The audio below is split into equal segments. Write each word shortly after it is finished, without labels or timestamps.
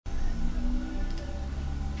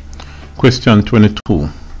Question 22.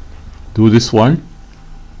 Do this one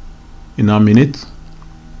in a minute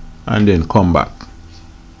and then come back.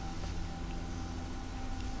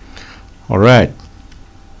 Alright,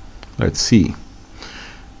 let's see.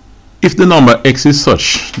 If the number x is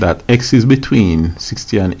such that x is between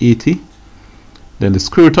 60 and 80, then the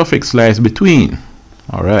square root of x lies between.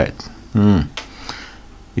 Alright.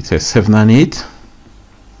 It says 7 and 8.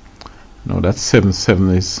 No, that's 7. 7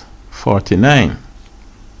 is 49.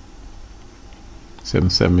 7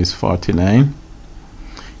 7 is 49.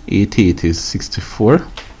 8 8 is 64.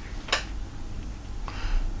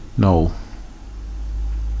 No.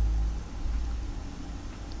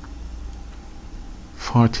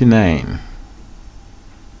 49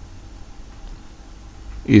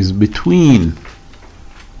 is between,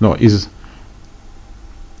 no, is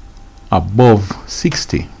above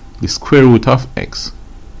 60. The square root of x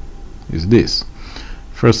is this.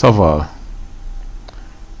 First of all,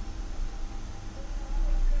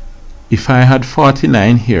 if I had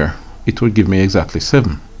 49 here, it would give me exactly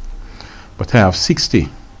 7. But I have 60.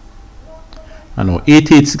 I know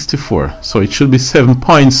 8864, so it should be 7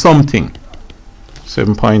 point something.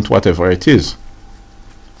 7 point whatever it is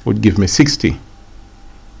would give me 60.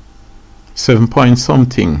 7 point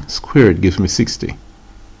something squared gives me 60.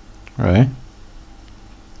 Right?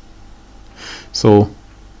 So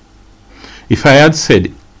if I had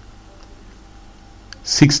said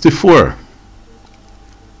 64,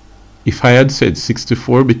 if I had said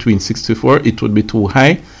 64, between 64, it would be too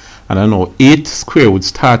high, and I know 8 square would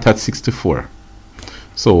start at 64.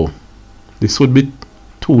 So this would be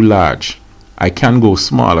too large. I can go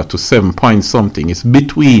smaller to 7 point something. It's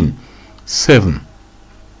between 7.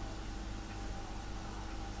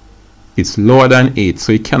 It's lower than 8,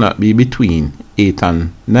 so it cannot be between 8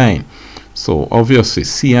 and 9. So obviously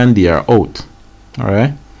C and D are out.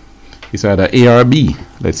 Alright? It's either A or B.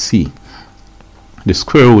 Let's see. The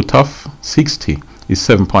square root of 60 is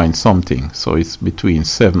 7 point something. So it's between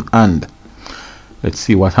 7 and. Let's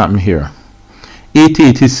see what happened here. 8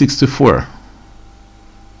 8 is 64.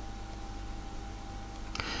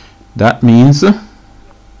 That means the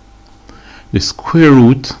square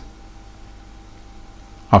root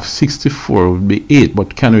of 64 would be 8,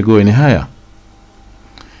 but can we go any higher?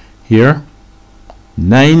 Here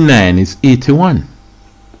 9 is 81,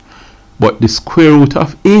 but the square root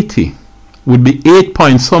of 80 would be 8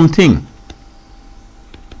 point something.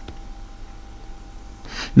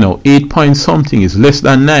 Now 8 point something is less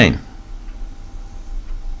than 9,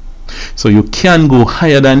 so you can go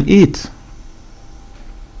higher than 8.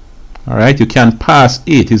 Alright, you can pass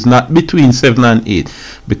 8. It's not between 7 and 8,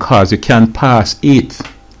 because you can pass 8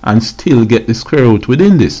 and still get the square root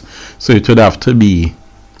within this. So it would have to be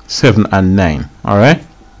 7 and 9. Alright?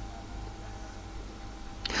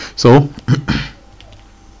 So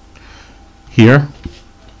here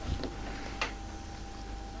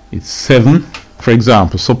it's 7. For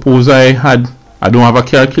example, suppose I don't have a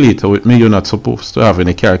calculator with me. You're not supposed to have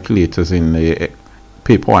any calculators in the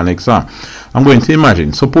paper 1 exam. I'm going to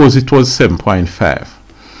imagine, suppose it was 7.5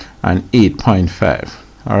 and 8.5.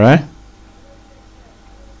 Alright?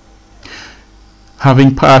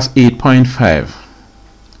 Having passed 8.5,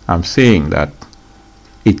 I'm saying that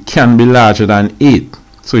it can be larger than 8.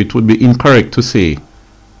 So it would be incorrect to say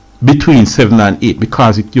between 7 and 8,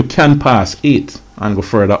 because you can pass 8 and go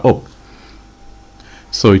further up.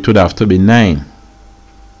 So it would have to be 9.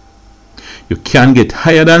 You can get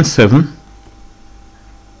higher than 7.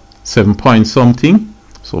 7 point something,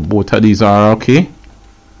 so both of these are okay,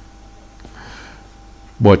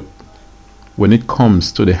 but when it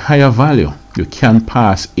comes to the higher value, you can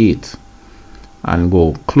pass 8 and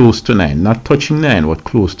go close to 9, not touching 9 but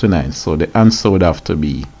close to 9. So the answer would have to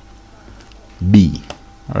be B.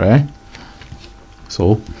 Alright,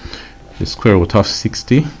 so the square root of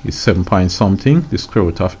 60 is 7 point something, the square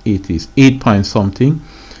root of 80 is 8 point something.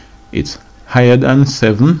 It's higher than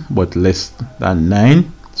 7 but less than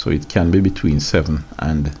 9, so it can be between 7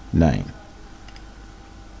 and 9.